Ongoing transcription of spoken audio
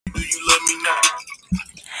Do you love me now?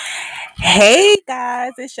 Hey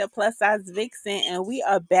guys, it's your plus size vixen, and we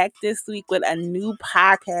are back this week with a new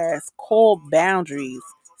podcast called Boundaries.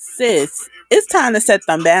 Sis, it's time to set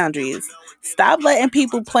them boundaries. Stop letting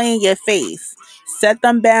people play in your face. Set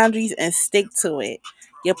them boundaries and stick to it.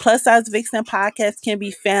 Your plus size vixen podcast can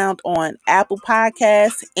be found on Apple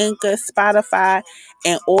Podcasts, Anchor, Spotify,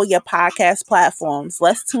 and all your podcast platforms.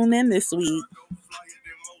 Let's tune in this week.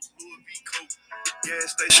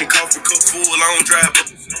 Gas station, coffee cup full, I don't drive.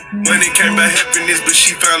 Money came by happiness, but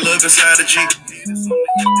she found love inside a G.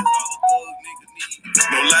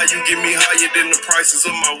 No lie, you get me higher than the prices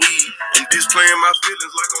of my weed. I'm displaying my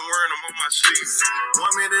feelings like I'm wearing them on my sleeves.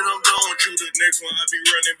 1 minute I'm done with you, the next one I be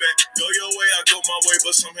running back. Go your way, I go my way,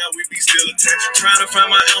 but somehow we be still attached. Trying to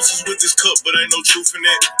find my ounces with this cup, but ain't no truth in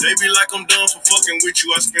that. They be like I'm done for fucking with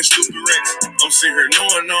you, I spend stupid racks. I'm sitting here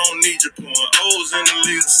knowing I don't need you, pouring O's in the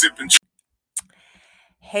lid, sipping.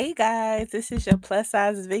 Hey guys, this is your plus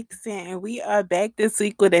size vixen, and we are back this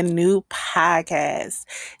week with a new podcast.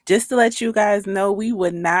 Just to let you guys know, we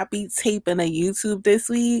would not be taping a YouTube this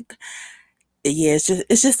week. Yeah,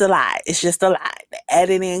 it's just a lot. It's just a lot. The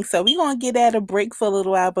editing. So we're gonna get at a break for a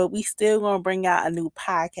little while, but we still gonna bring out a new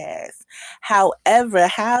podcast. However,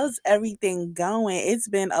 how's everything going? It's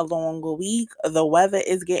been a long week. The weather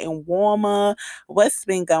is getting warmer. What's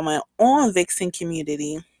been going on, Vixen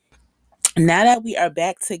community? Now that we are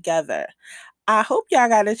back together, I hope y'all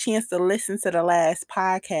got a chance to listen to the last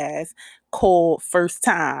podcast called First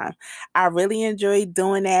Time. I really enjoyed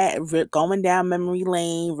doing that, going down memory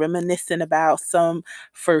lane, reminiscing about some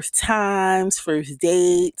first times, first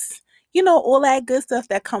dates. All that good stuff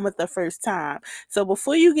that come with the first time. So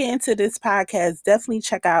before you get into this podcast, definitely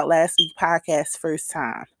check out last week's podcast, First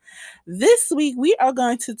Time. This week, we are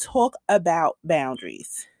going to talk about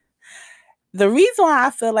boundaries. The reason why I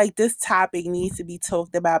feel like this topic needs to be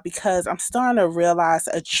talked about because I'm starting to realize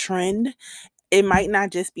a trend. It might not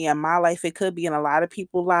just be in my life, it could be in a lot of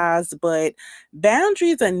people's lives, but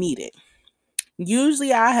boundaries are needed.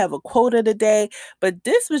 Usually I have a quote of the day, but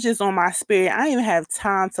this was just on my spirit. I didn't even have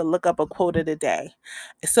time to look up a quote of the day.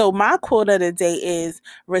 So my quote of the day is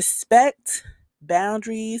respect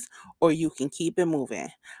boundaries or you can keep it moving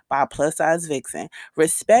by Plus Size Vixen.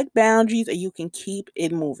 Respect boundaries or you can keep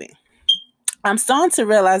it moving. I'm starting to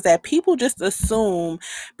realize that people just assume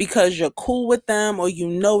because you're cool with them or you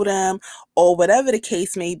know them or whatever the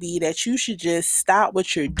case may be that you should just stop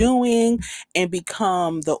what you're doing and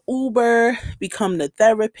become the Uber, become the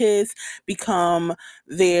therapist, become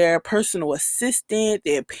their personal assistant,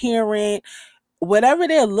 their parent, whatever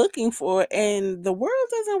they're looking for. And the world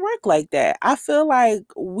doesn't work like that. I feel like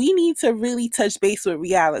we need to really touch base with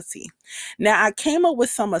reality. Now, I came up with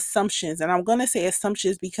some assumptions, and I'm going to say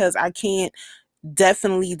assumptions because I can't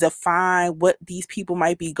definitely define what these people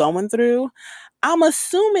might be going through. I'm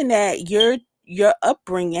assuming that your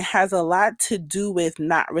upbringing has a lot to do with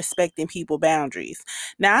not respecting people boundaries.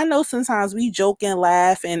 Now I know sometimes we joke and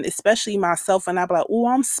laugh, and especially myself, and I'm like, oh,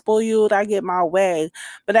 I'm spoiled, I get my way.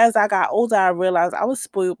 But as I got older, I realized I was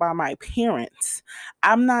spoiled by my parents.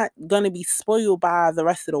 I'm not gonna be spoiled by the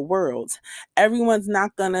rest of the world. Everyone's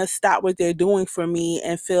not gonna stop what they're doing for me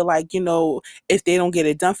and feel like, if they don't get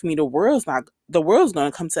it done for me, the world's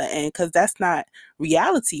going to come to an end because that's not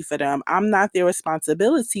reality for them. I'm not their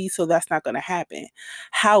responsibility, so that's not going to happen.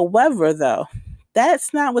 However, though,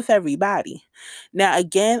 that's not with everybody. Now,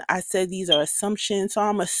 again, I said these are assumptions, so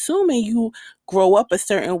I'm assuming you grow up a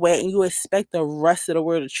certain way and you expect the rest of the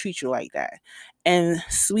world to treat you like that. And,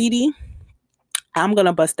 sweetie, I'm going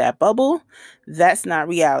to bust that bubble. That's not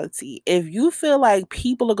reality. If you feel like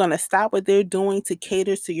people are going to stop what they're doing to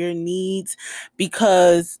cater to your needs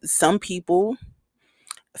because some people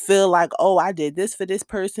feel like, oh, I did this for this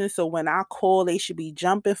person, so when I call, they should be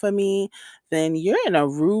jumping for me, then you're in a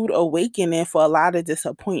rude awakening for a lot of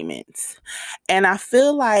disappointments. And I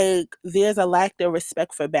feel like there's a lack of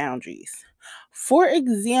respect for boundaries. For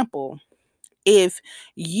example, if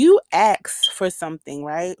you ask for something,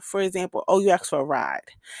 right? For example, oh, you ask for a ride,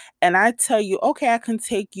 and I tell you, okay, I can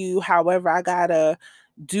take you, however, I gotta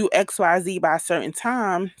do XYZ by a certain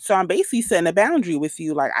time. So I'm basically setting a boundary with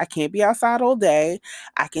you. Like, I can't be outside all day.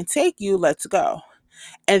 I can take you, let's go.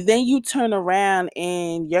 And then you turn around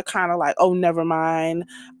and you're kind of like, oh, never mind.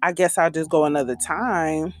 I guess I'll just go another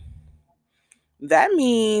time. That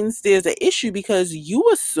means there's an issue because you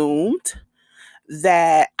assumed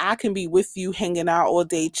that I can be with you hanging out all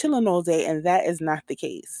day, chilling all day, and that is not the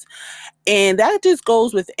case. And that just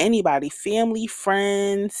goes with anybody, family,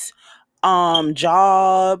 friends,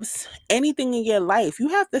 jobs, anything in your life. You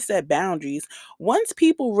have to set boundaries. Once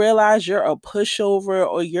people realize you're a pushover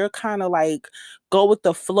or you're kind of like go with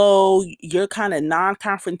the flow. You're kind of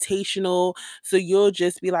non-confrontational. So you'll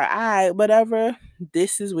just be like, all right, whatever.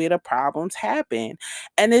 This is where the problems happen.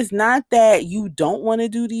 And it's not that you don't want to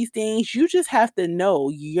do these things. You just have to know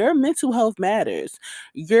your mental health matters.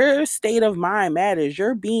 Your state of mind matters.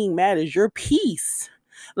 Your being matters. Your peace.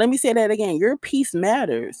 Let me say that again. Your peace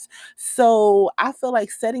matters. So I feel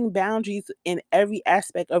like setting boundaries in every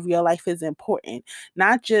aspect of your life is important,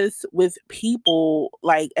 not just with people,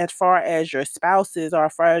 like as far as your spouses or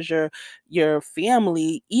as far as your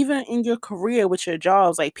family, even in your career with your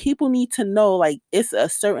jobs. Like people need to know like it's a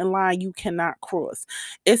certain line you cannot cross.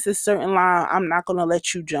 It's a certain line I'm not gonna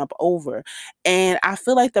let you jump over. And I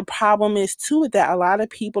feel like the problem is too with that a lot of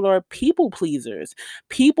people are people pleasers.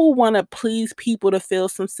 People want to please people to feel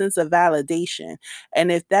some sense of validation.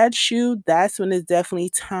 And if that's you, that's when it's definitely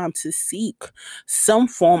time to seek some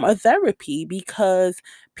form of therapy, because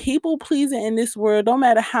people pleasing in this world, no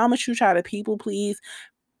matter how much you try to people please,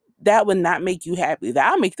 that would not make you happy.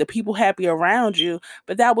 That'll make the people happy around you,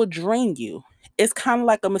 but that will drain you. It's kind of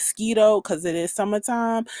like a mosquito, because it is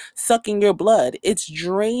summertime, sucking your blood. It's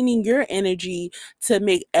draining your energy to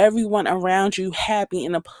make everyone around you happy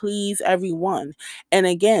and to please everyone. And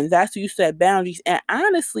again, that's when you set boundaries. And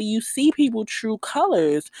honestly, you see people true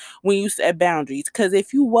colors when you set boundaries. Because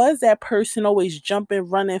if you was that person always jumping,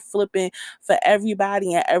 running, flipping for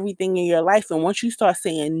everybody and everything in your life, and once you start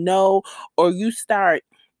saying no, or you start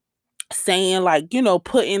saying like,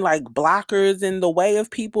 putting like blockers in the way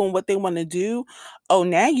of people and what they want to do, oh,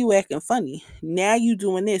 now you acting funny, now you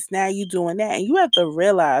doing this, now you doing that. And you have to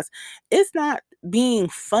realize it's not being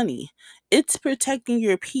funny, it's protecting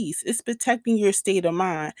your peace, it's protecting your state of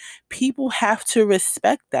mind. People have to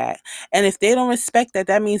respect that. And if they don't respect that,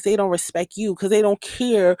 that means they don't respect you, because they don't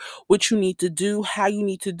care what you need to do, how you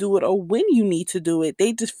need to do it, or when you need to do it.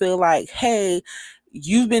 They just feel like, hey,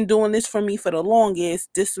 you've been doing this for me for the longest,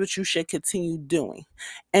 this is what you should continue doing.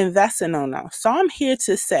 And that's a no-no. So I'm here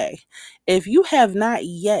to say, if you have not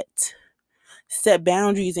yet set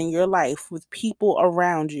boundaries in your life with people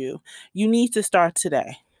around you, you need to start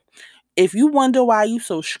today. If you wonder why you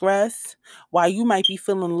so stressed, why you might be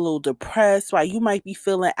feeling a little depressed, why you might be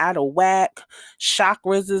feeling out of whack,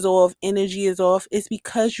 chakras is off, energy is off, it's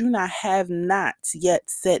because you have not yet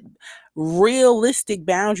set realistic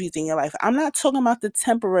boundaries in your life. I'm not talking about the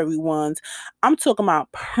temporary ones. I'm talking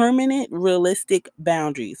about permanent, realistic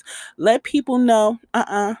boundaries. Let people know,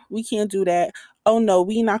 we can't do that. Oh no,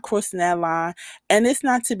 we not crossing that line. And it's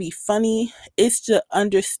not to be funny. It's to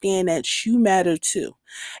understand that you matter too.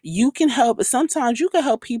 You can help. Sometimes you can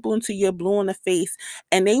help people until you're blue in the face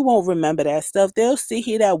and they won't remember that stuff. They'll sit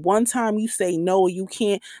here that one time you say no or you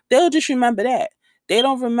can't. They'll just remember that. They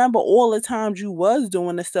don't remember all the times you was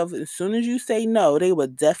doing the stuff. As soon as you say no, they will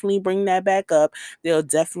definitely bring that back up. They'll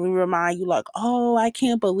definitely remind you like, oh, I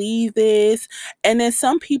can't believe this. And then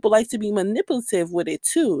some people like to be manipulative with it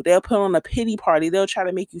too. They'll put on a pity party. They'll try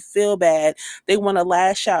to make you feel bad. They want to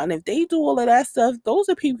lash out. And if they do all of that stuff, those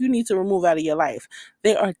are people you need to remove out of your life.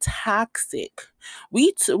 They are toxic.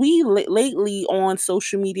 Lately on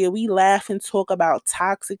social media, we laugh and talk about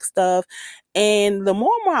toxic stuff. And the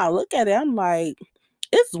more and more I look at it, I'm like,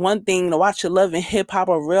 it's one thing to watch your Love and Hip Hop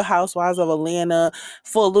or Real Housewives of Atlanta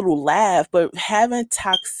for a little laugh, but having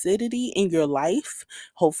toxicity in your life,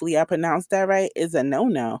 hopefully I pronounced that right, is a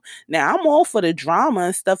no-no. Now, I'm all for the drama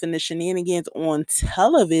and stuff and the shenanigans on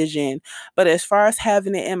television, but as far as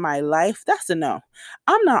having it in my life, that's a no.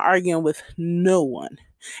 I'm not arguing with no one.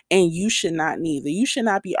 And you should not neither. You should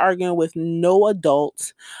not be arguing with no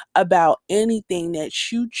adults about anything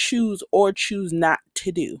that you choose or choose not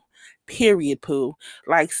to do. Period, poo.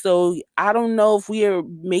 Like, so I don't know if we are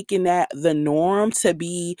making that the norm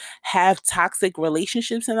to have toxic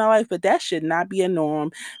relationships in our life, but that should not be a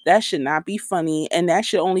norm. That should not be funny, and that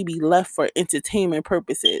should only be left for entertainment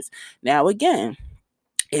purposes. Now, again,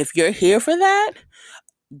 if you're here for that,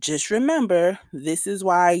 just remember, this is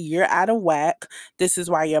why you're out of whack. This is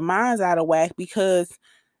why your mind's out of whack, because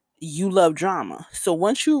you love drama. So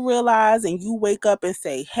once you realize and you wake up and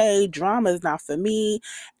say, hey, drama is not for me,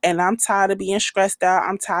 and I'm tired of being stressed out,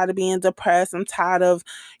 I'm tired of being depressed, I'm tired of,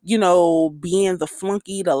 being the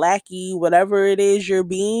flunky, the lackey, whatever it is you're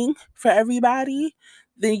being for everybody,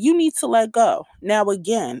 then you need to let go. Now,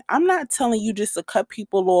 again, I'm not telling you just to cut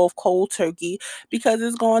people off cold turkey, because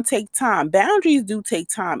it's going to take time. Boundaries do take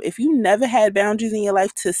time. If you never had boundaries in your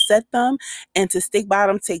life, to set them and to stick by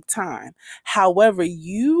them take time. However,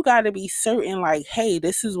 you got to be certain, like, hey,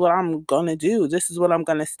 this is what I'm going to do. This is what I'm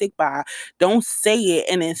going to stick by. Don't say it,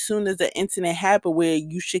 and as soon as the incident happened where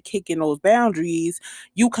you should kick in those boundaries,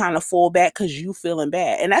 you kind of fall back because you feeling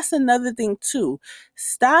bad. And that's another thing too.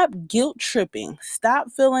 Stop guilt tripping. Stop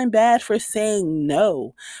feeling bad for saying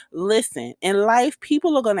no. Listen, in life,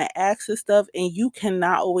 people are going to ask for stuff and you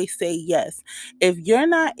cannot always say yes. If you're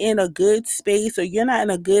not in a good space or you're not in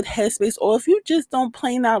a good headspace, or if you just don't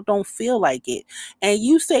feel like it, and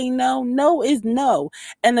you say no, no is no.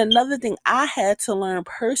 And another thing I had to learn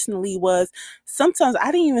personally was sometimes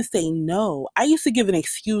I didn't even say no. I used to give an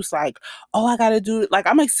excuse like, oh, I got to do it. Like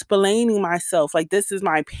I'm explaining myself, like this is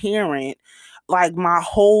my parent, like my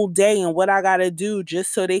whole day and what I got to do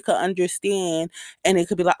just so they could understand. And it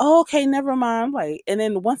could be like, oh, okay, never mind. Like, and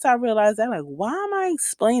then once I realized that, like, why am I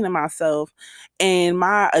explaining myself and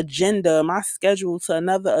my agenda, my schedule to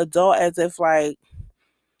another adult as if like,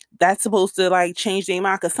 that's supposed to like change their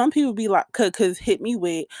mind? Because some people be like, cause hit me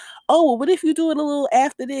with, oh, well, what if you do it a little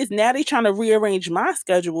after this? Now they trying to rearrange my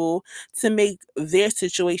schedule to make their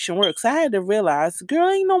situation work. So I had to realize, girl,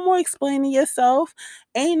 ain't no more explaining yourself,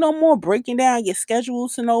 ain't no more breaking down your schedule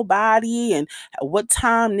to nobody and what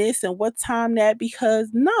time this and what time that, because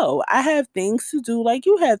no, I have things to do like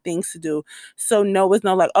you have things to do. So no, it's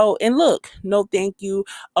not like, oh, and look, no thank you,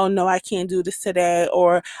 oh no, I can't do this today,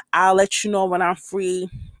 or I'll let you know when I'm free.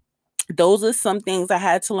 Those are some things I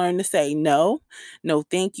had to learn to say no, no,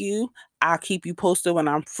 thank you. I'll keep you posted when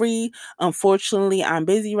I'm free. Unfortunately, I'm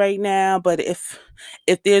busy right now, but if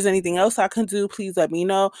there's anything else I can do, please let me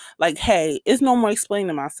know. Like, hey, it's no more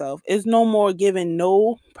explaining myself. It's no more giving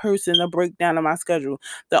no person a breakdown of my schedule.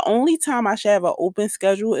 The only time I should have an open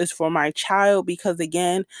schedule is for my child, because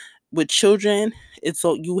again, with children, it's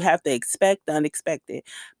so you have to expect the unexpected.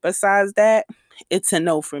 Besides that, it's a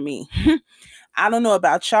no for me. I don't know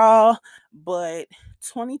about y'all, but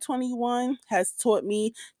 2021 has taught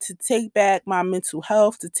me to take back my mental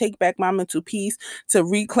health, to take back my mental peace, to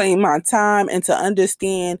reclaim my time, and to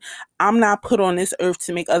understand I'm not put on this earth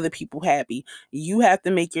to make other people happy. You have to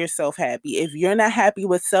make yourself happy. If you're not happy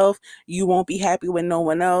with self, you won't be happy with no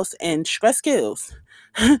one else, and stress kills.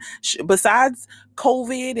 Besides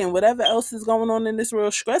COVID and whatever else is going on in this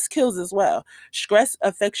world, stress kills as well. Stress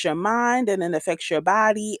affects your mind and it affects your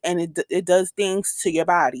body, and it does things to your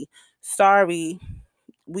body. Sorry,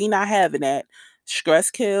 we not having that.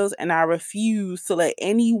 Stress kills, and I refuse to let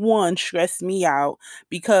anyone stress me out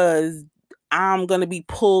because I'm going to be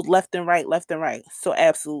pulled left and right, left and right. So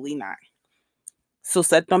absolutely not. So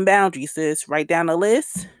set them boundaries, sis. Write down a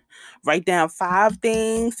list. Write down 5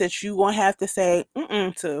 things that you gonna have to say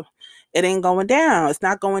to. It ain't going down. It's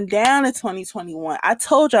not going down in 2021. I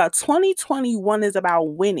told y'all 2021 is about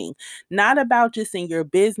winning, not about just in your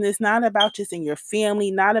business, not about just in your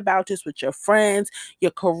family, not about just with your friends,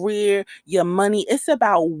 your career, your money. It's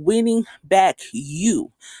about winning back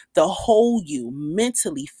you, the whole you,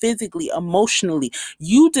 mentally, physically, emotionally.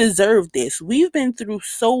 You deserve this. We've been through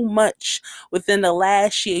so much within the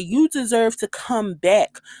last year. You deserve to come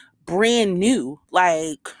back brand new.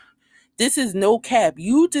 Like, this is no cap.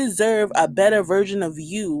 You deserve a better version of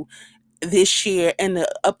you this year and the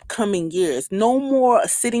upcoming years. No more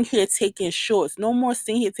sitting here taking shorts. No more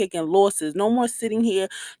sitting here taking losses. No more sitting here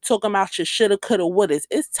talking about your shoulda, coulda, wouldas.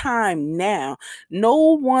 It's time now. No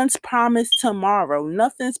one's promised tomorrow.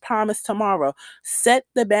 Nothing's promised tomorrow. Set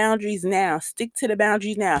the boundaries now. Stick to the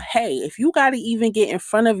boundaries now. Hey, if you got to even get in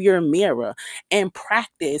front of your mirror and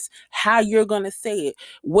practice how you're going to say it,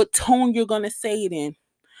 what tone you're going to say it in,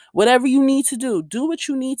 whatever you need to do what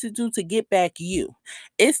you need to do to get back you.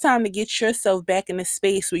 It's time to get yourself back in a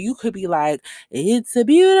space where you could be like, it's a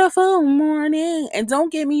beautiful morning. And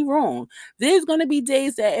don't get me wrong, there's going to be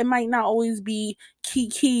days that it might not always be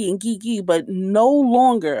kiki and geeky, but no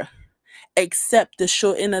longer accept the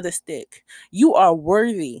short end of the stick. You are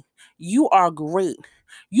worthy. You are great.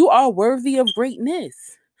 You are worthy of greatness.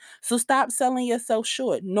 So stop selling yourself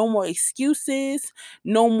short. No more excuses.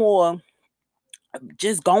 No more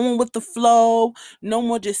just going with the flow. No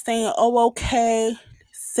more just saying, oh, okay.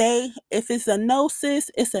 Say, if it's a no,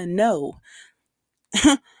 sis, it's a no.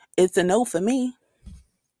 It's a no for me.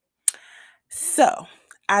 So,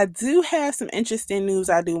 I do have some interesting news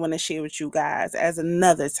I do want to share with you guys as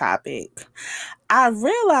another topic. I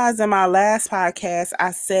realized in my last podcast,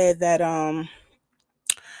 I said that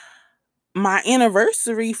my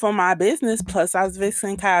anniversary for my business, Plus Size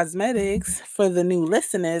Vixen Cosmetics. For the new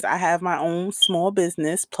listeners, I have my own small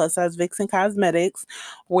business, Plus Size Vixen Cosmetics,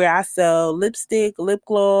 where I sell lipstick, lip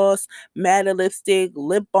gloss, matte lipstick,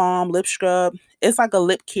 lip balm, lip scrub. It's like a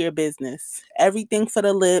lip care business. Everything for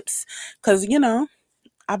the lips, because,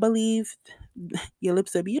 I believe your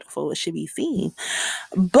lips are beautiful. It should be seen.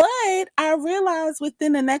 But I realized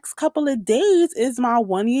within the next couple of days is my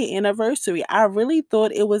 1 year anniversary. I really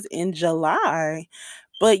thought it was in July,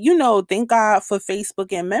 But thank God for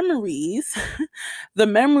Facebook and memories. The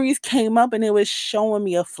memories came up and it was showing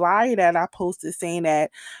me a flyer that I posted saying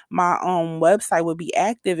that my website would be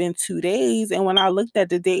active in 2 days. And when I looked at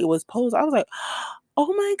the date it was posted, I was like,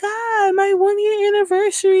 oh my God, my 1 year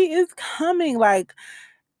anniversary is coming. Like,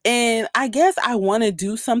 and I guess I want to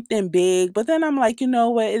do something big, but then I'm like, you know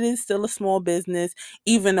what? It is still a small business,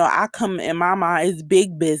 even though I come in my mind it's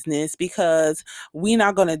big business because we're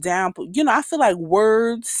not gonna down. I feel like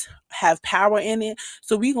words have power in it,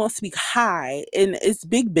 so we're gonna speak high, and it's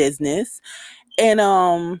big business. And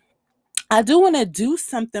I do want to do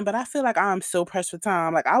something, but I feel like I'm so pressed for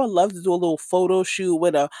time. Like I would love to do a little photo shoot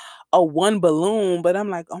with a one balloon, but I'm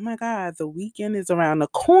like, oh my God, the weekend is around the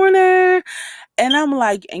corner. And I'm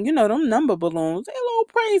like, and them number balloons, they a little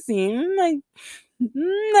pricey. I'm like,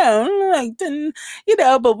 no,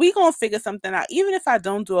 like, but we gonna figure something out. Even if I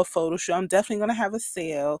don't do a photo shoot, I'm definitely gonna have a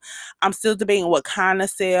sale. I'm still debating what kind of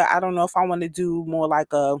sale. I don't know if I want to do more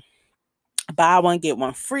like a buy one get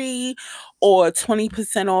one free or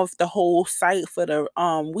 20% off the whole site for the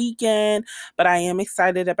weekend, but I am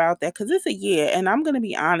excited about that because it's a year. And I'm going to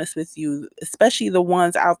be honest with you, especially the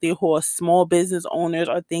ones out there who are small business owners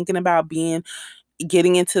or thinking about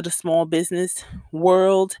getting into the small business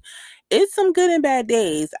world. It's some good and bad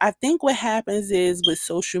days. I think what happens is with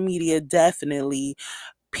social media, definitely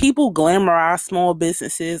people glamorize small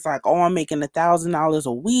businesses like, oh, I'm making $1,000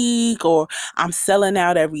 a week or I'm selling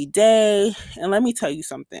out every day. And let me tell you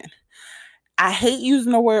something. I hate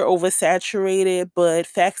using the word oversaturated, but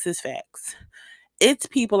facts is facts. It's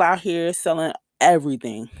people out here selling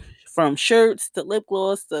everything from shirts to lip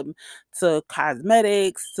gloss to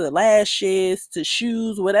cosmetics to lashes to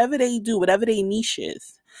shoes, whatever they do, whatever they niche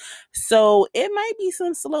is. So it might be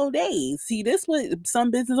some slow days. See, this what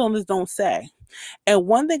some business owners don't say. And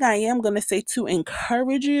one thing I am going to say to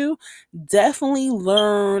encourage you, definitely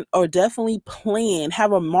learn or definitely plan,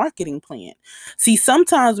 have a marketing plan. See,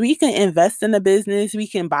 sometimes we can invest in the business, we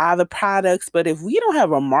can buy the products, but if we don't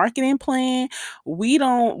have a marketing plan, we're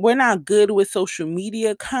not good with social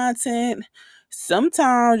media content.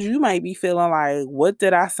 Sometimes you might be feeling like, what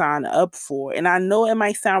did I sign up for? And I know it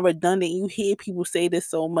might sound redundant. You hear people say this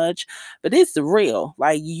so much, but it's real.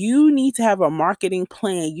 Like you need to have a marketing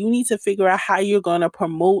plan. You need to figure out how you're going to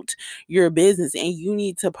promote your business and you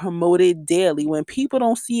need to promote it daily. When people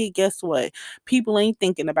don't see it, guess what? People ain't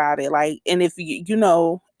thinking about it. Like, and if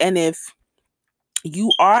and if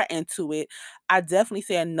you are into it, I definitely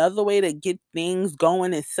say another way to get things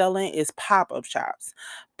going and selling is pop-up shops.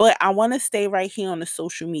 But I want to stay right here on the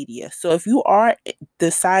social media. So if you are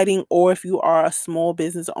deciding or if you are a small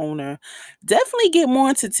business owner, definitely get more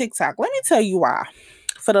into TikTok. Let me tell you why.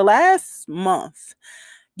 For the last month,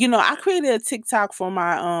 I created a TikTok for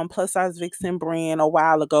my plus size vixen brand a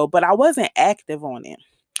while ago, but I wasn't active on it.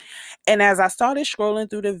 And as I started scrolling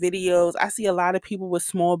through the videos, I see a lot of people with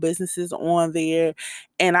small businesses on there.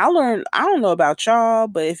 And I learned, I don't know about y'all,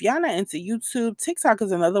 but if y'all not into YouTube, TikTok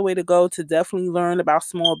is another way to go to definitely learn about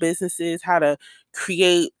small businesses, how to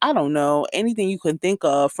create, I don't know, anything you can think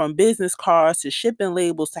of from business cards to shipping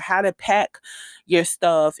labels to how to pack your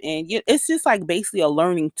stuff. And it's just like basically a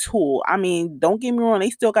learning tool. I mean, don't get me wrong, they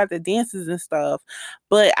still got the dances and stuff,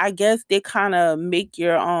 but I guess they kind of make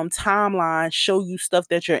your timeline show you stuff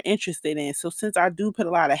that you're interested in. So since I do put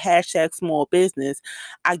a lot of hashtag small business,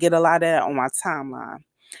 I get a lot of that on my timeline.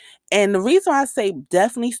 And the reason I say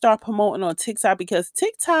definitely start promoting on TikTok, because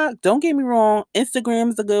TikTok, don't get me wrong,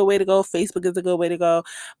 Instagram is a good way to go, Facebook is a good way to go.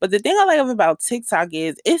 But the thing I like about TikTok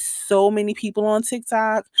is it's so many people on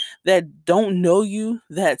TikTok that don't know you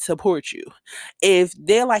that support you. If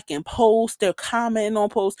they're liking posts, they're commenting on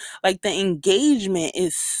posts, like the engagement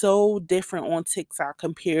is so different on TikTok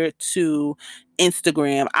compared to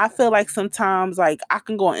Instagram. I feel like sometimes like I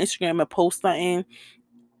can go on Instagram and post something,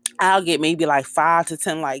 I'll get maybe like 5 to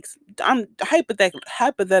 10 likes. I'm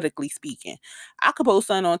hypothetically speaking. I could post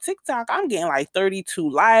something on TikTok. I'm getting like 32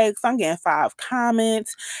 likes. I'm getting 5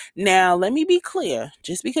 comments. Now, let me be clear.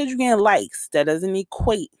 Just because you're getting likes, that doesn't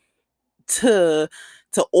equate to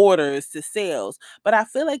orders, to sales. But I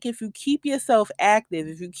feel like if you keep yourself active,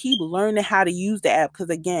 if you keep learning how to use the app,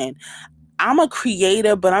 because again, I'm a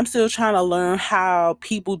creator, but I'm still trying to learn how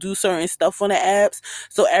people do certain stuff on the apps.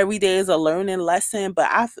 So every day is a learning lesson. But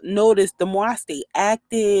I've noticed the more I stay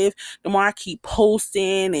active, the more I keep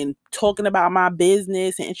posting and talking about my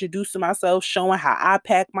business and introducing myself, showing how I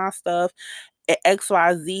pack my stuff at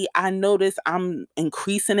XYZ, I notice I'm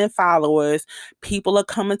increasing in followers. People are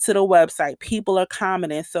coming to the website. People are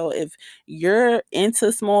commenting. So if you're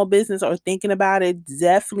into small business or thinking about it,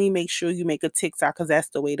 definitely make sure you make a TikTok because that's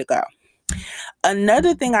the way to go.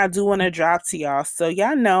 Another thing I do want to drop to y'all, so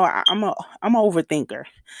y'all know I'm an overthinker.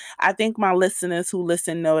 I think my listeners who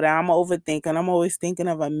listen know that I'm an overthinker. I'm always thinking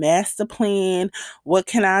of a master plan. What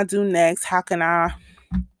can I do next? How can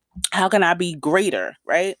I be greater,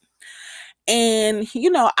 right? And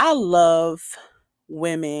I love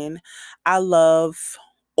women. I love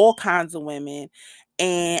all kinds of women,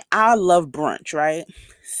 and I love brunch, right?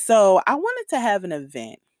 So I wanted to have an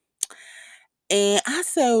event. And I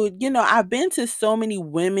said, I've been to so many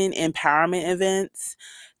women empowerment events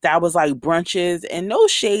that was like brunches, and no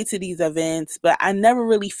shade to these events, but I never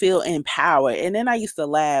really feel empowered. And then I used to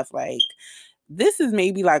laugh like, this is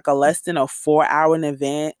maybe like a less than a 4 hour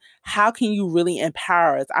event. How can you really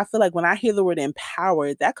empower us? I feel like when I hear the word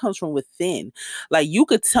empowered, that comes from within. Like, you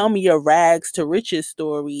could tell me your rags to riches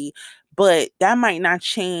story, but that might not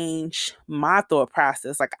change my thought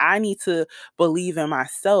process. Like, I need to believe in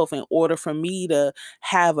myself in order for me to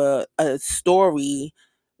have a story,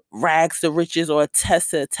 rags to riches, or a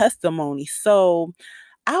testimony. So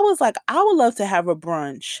I was like, I would love to have a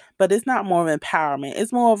brunch, but it's not more of empowerment.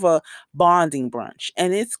 It's more of a bonding brunch.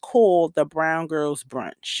 And it's called the Brown Girls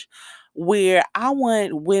Brunch, where I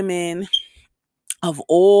want women of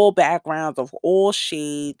all backgrounds, of all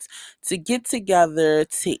shades, to get together,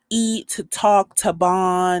 to eat, to talk, to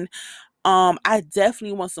bond. I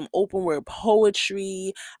definitely want some open word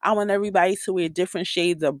poetry. I want everybody to wear different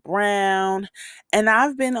shades of brown. And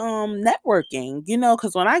I've been networking,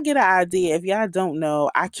 because when I get an idea, if y'all don't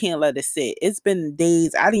know, I can't let it sit. It's been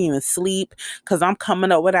days I didn't even sleep because I'm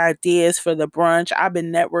coming up with ideas for the brunch. I've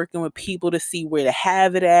been networking with people to see where to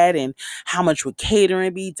have it at, and how much would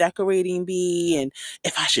catering be, decorating be, and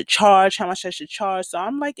if I should charge, how much I should charge. So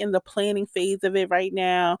I'm like in the planning phase of it right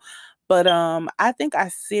now. But I think I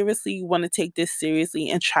seriously want to take this seriously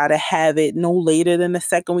and try to have it no later than the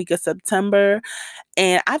second week of September.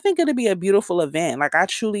 And I think it'll be a beautiful event. Like, I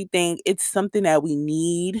truly think it's something that we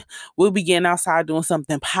need. We'll be getting outside doing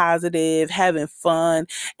something positive, having fun,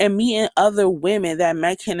 and meeting other women that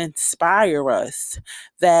might can inspire us,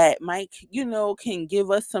 that might, can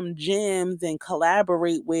give us some gems and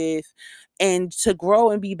collaborate with, and to grow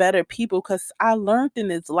and be better people. Because I learned in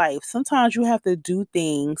this life, sometimes you have to do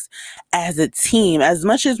things as a team. As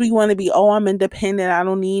much as we want to be, oh, I'm independent, I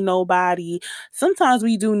don't need nobody, sometimes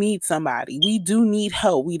we do need somebody. We do need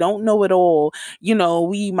help. We don't know it all.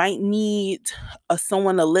 We might need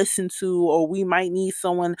someone to listen to, or we might need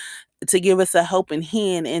someone to give us a helping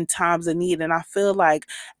hand in times of need. And I feel like,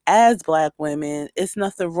 as Black women, it's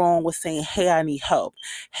nothing wrong with saying, hey, I need help.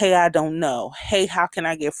 Hey, I don't know. Hey, how can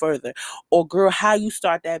I get further? Or, girl, how you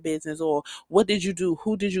start that business? Or, what did you do?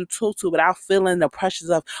 Who did you talk to? Without feeling the pressures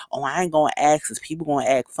of, oh, I ain't going to ask, is people going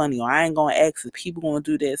to act funny? Or, I ain't going to ask, is people going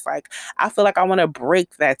to do this? Like, I feel like I want to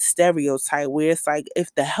break that stereotype where it's like,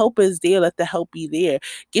 if the help is there, let the help be there.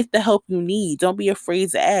 Get the help you need. Don't be afraid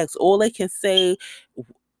to ask. All they can say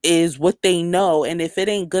is what they know. And if it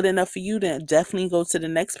ain't good enough for you, then definitely go to the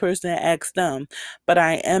next person and ask them. But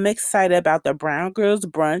I am excited about the Brown Girls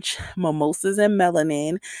Brunch, Mimosas and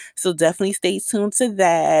Melanin. So definitely stay tuned to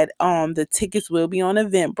that. The tickets will be on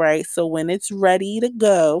Eventbrite. So when it's ready to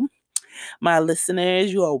go, my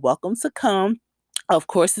listeners, you are welcome to come. Of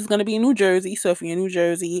course, it's going to be in New Jersey. So if you're in New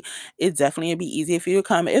Jersey, it definitely will be easier for you to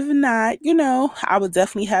come. If not, I would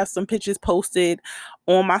definitely have some pictures posted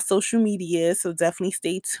on my social media. So definitely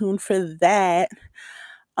stay tuned for that.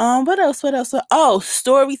 What else? What else? Oh,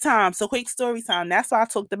 story time. So quick story time. That's why I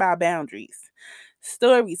talked about boundaries.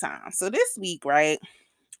 Story time. So this week, right?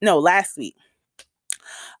 No, last week,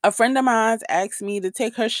 a friend of mine asked me to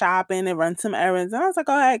take her shopping and run some errands. And I was like,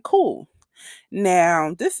 all right, cool.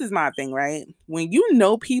 Now, this is my thing, right? When you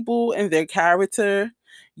know people and their character,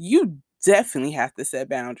 you definitely have to set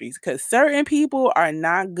boundaries, because certain people are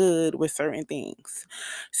not good with certain things.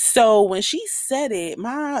 So when she said it,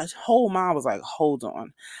 my whole mind was like, hold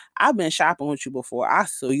on. I've been shopping with you before. I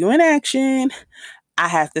saw you in action. I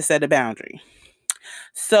have to set a boundary.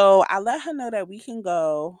 So I let her know that we can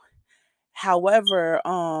go. However,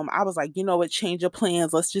 I was like, you know what, change your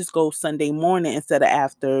plans. Let's just go Sunday morning instead of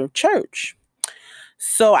after church.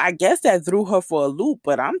 So I guess that threw her for a loop,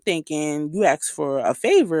 but I'm thinking, you asked for a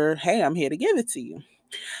favor. Hey, I'm here to give it to you.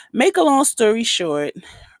 Make a long story short,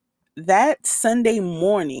 that Sunday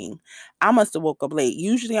morning, I must have woke up late.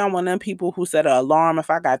 Usually I'm one of them people who set an alarm if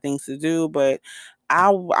I got things to do, but I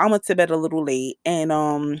went to bed a little late,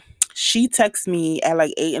 and she texted me at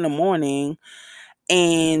like 8 in the morning,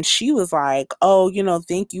 and she was like, oh,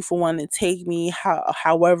 thank you for wanting to take me.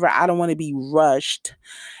 However, I don't want to be rushed.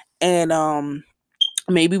 And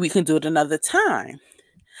maybe we can do it another time.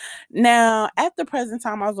 Now, at the present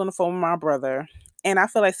time, I was on the phone with my brother, And I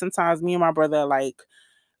feel like sometimes me and my brother are like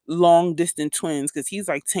long distance twins because he's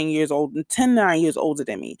like 10 years old and 9 years older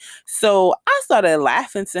than me. So I started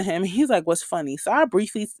laughing to him. He's like, what's funny? So I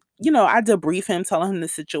briefly, I debrief him, telling him the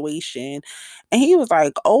situation. And he was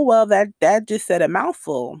like, oh, well, that just said a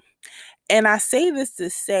mouthful. And I say this to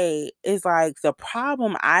say is like the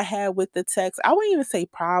problem I had with the text, I wouldn't even say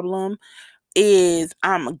problem, is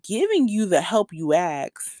I'm giving you the help you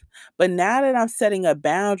ask. But now that I'm setting a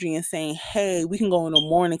boundary and saying, hey, we can go in the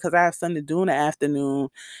morning because I have something to do in the afternoon,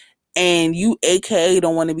 and you AKA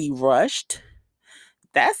don't want to be rushed,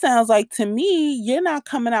 that sounds like to me you're not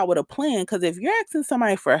coming out with a plan. Because if you're asking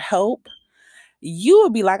somebody for help, you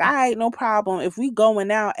would be like, all right, no problem. If we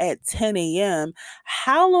going out at 10 a.m.,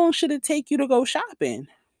 how long should it take you to go shopping?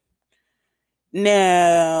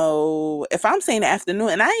 Now, if I'm saying the afternoon,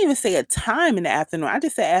 and I didn't even say a time in the afternoon, I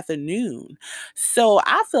just said afternoon. So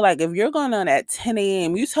I feel like if you're going on at 10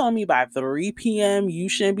 a.m., you telling me by 3 p.m. you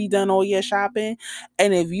shouldn't be done all your shopping.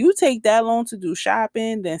 And if you take that long to do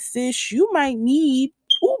shopping, then sis, you might need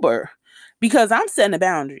Uber. Because I'm setting a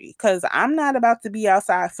boundary. Because I'm not about to be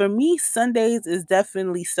outside. For me, Sundays is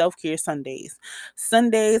definitely self-care Sundays.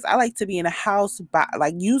 Sundays, I like to be in the house,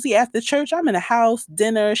 like usually after church, I'm in the house,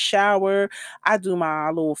 dinner, shower. I do my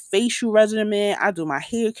little facial regimen. I do my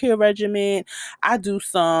hair care regimen. I do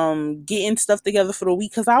some getting stuff together for the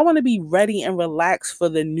week because I want to be ready and relaxed for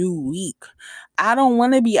the new week. I don't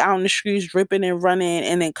want to be out in the streets dripping and running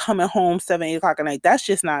and then coming home 7, 8 o'clock at night. That's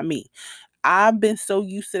just not me. I've been so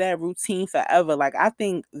used to that routine forever. Like, I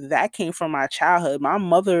think that came from my childhood. My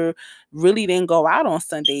mother really didn't go out on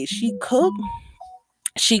Sundays. She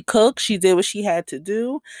did what she had to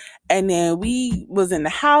do, and then we was in the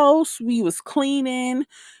house, we was cleaning,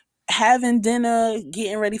 having dinner,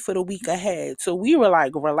 getting ready for the week ahead. So we were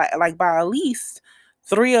like like by at least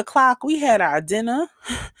 3 o'clock we had our dinner.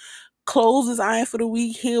 Clothes was ironed for the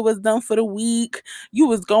week, hair was done for the week, you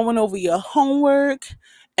was going over your homework,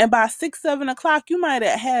 and by 6, 7 o'clock you might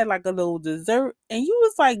have had like a little dessert, and you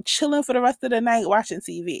was like chilling for the rest of the night watching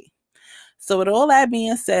TV. So with all that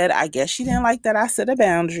being said, I guess she didn't like that I set a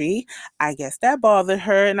boundary. I guess that bothered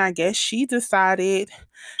her, and I guess she decided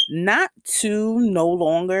not to no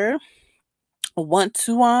longer want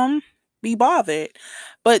to be bothered.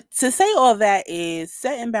 But to say all that is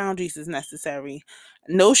setting boundaries is necessary.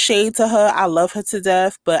 No shade to her. I love her to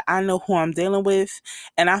death, but I know who I'm dealing with.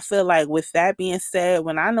 And I feel like with that being said,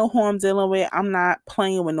 when I know who I'm dealing with, I'm not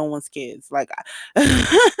playing with no one's kids. Like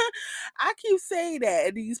I keep saying that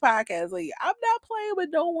in these podcasts. Like, I'm not playing with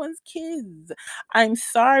no one's kids. I'm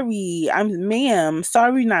sorry. Ma'am,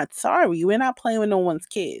 sorry, not sorry. We're not playing with no one's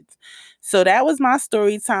kids. So that was my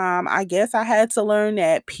story time. I guess I had to learn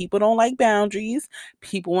that people don't like boundaries.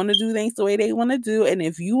 People want to do things the way they want to do. And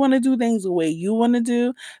if you want to do things the way you want to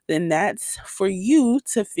do, then that's for you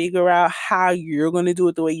to figure out how you're going to do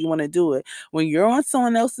it the way you want to do it. When you're on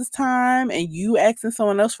someone else's time and you asking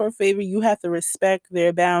someone else for a favor, you have to respect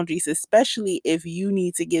their boundaries, especially if you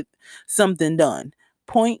need to get something done.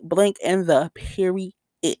 Point blank and the period.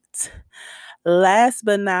 Last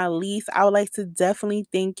but not least, I would like to definitely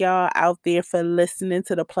thank y'all out there for listening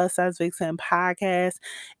to the Plus Size Vixen podcast.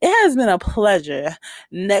 It has been a pleasure.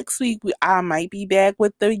 Next week, I might be back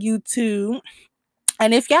with the YouTube.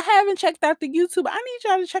 And if y'all haven't checked out the YouTube, I need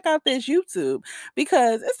y'all to check out this YouTube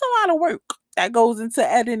because it's a lot of work that goes into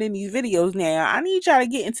editing these videos now. I need y'all to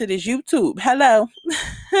get into this YouTube. Hello.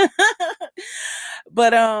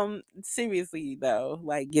 But seriously though,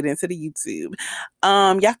 like, get into the YouTube.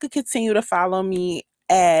 Y'all could continue to follow me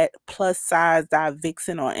at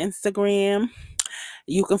plussize.vixen on Instagram.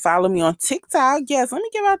 You can follow me on TikTok. Yes, let me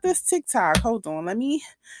give out this TikTok. Hold on, let me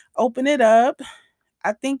open it up.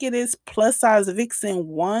 I think it is Plus Size Vixen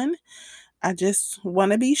 1. I just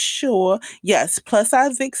want to be sure. Yes, Plus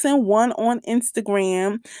Size Vixen 1 on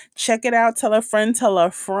Instagram. Check it out. Tell a friend, tell a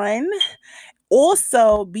friend.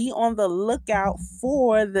 Also, be on the lookout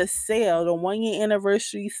for the sale, the 1 year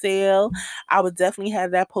anniversary sale. I would definitely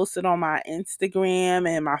have that posted on my Instagram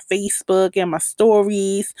and my Facebook and my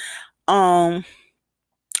stories.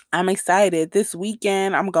 I'm excited. This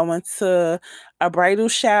weekend, I'm going to a bridal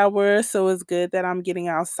shower, so it's good that I'm getting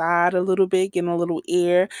outside a little bit, getting a little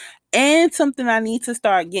air. And something I need to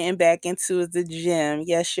start getting back into is the gym.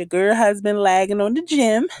 Yes, your girl has been lagging on the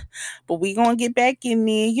gym, but we gonna get back in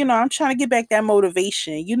there. I'm trying to get back that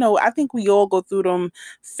motivation. I think we all go through them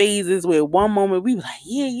phases where one moment we be like,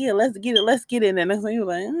 yeah, let's get it. And the next one you're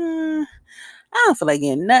like, I don't feel like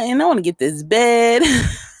getting nothing. I want to get this bed.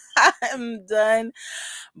 I'm done.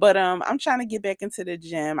 But I'm trying to get back into the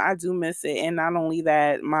gym. I do miss it. And not only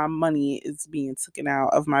that, my money is being taken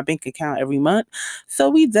out of my bank account every month. So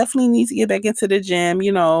we definitely need to get back into the gym.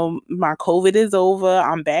 You know, my COVID is over.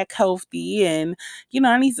 I'm back healthy. And, you know,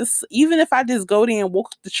 I need to, even if I just go there and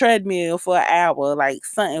walk the treadmill for an hour, like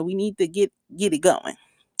something, we need to get it going.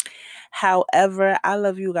 However, I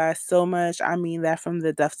love you guys so much. I mean that from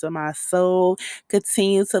the depths of my soul.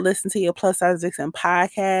 Continue to listen to your Plus Size Vixen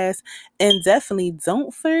podcast. And definitely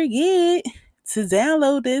don't forget to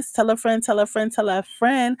download this. Tell a friend, tell a friend, tell a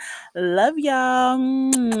friend. Love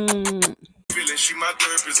y'all.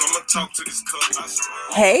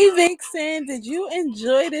 Hey, Vixen, did you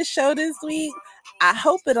enjoy this show this week? I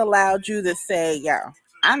hope it allowed you to say, yo,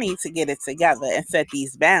 I need to get it together and set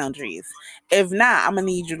these boundaries. If not, I'm going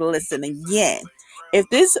to need you to listen again. If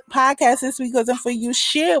this podcast this week wasn't for you,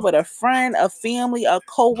 share it with a friend, a family, a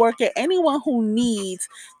coworker, anyone who needs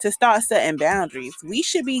to start setting boundaries. We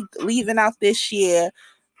should be leaving out this year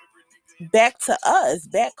back to us,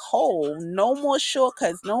 back whole. No more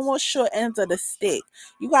shortcuts, no more short ends of the stick.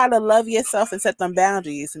 You gotta love yourself and set them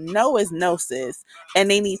boundaries. No is no, sis.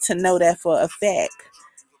 And they need to know that for a fact.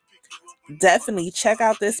 Definitely check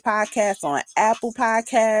out this podcast on Apple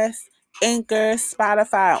Podcasts, Anchor,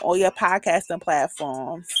 Spotify, and all your podcasting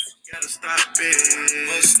platforms. Gotta stop it,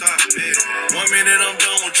 must stop it. 1 minute I'm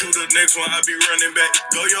done with you, the next one I be running back.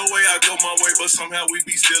 Go your way, I go my way, but somehow we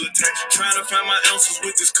be still attached. Trying to find my ounces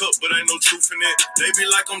with this cup, but ain't no truth in it. They be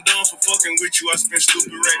like I'm done for fucking with you, I spend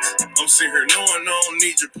stupid racks. I'm sitting here knowing I don't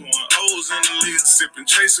need you, pouring O's in the lid, sipping,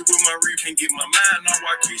 chasing with my reef. Can't get my mind on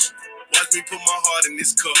Waukesha. Watch me put my heart in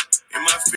this cup, in my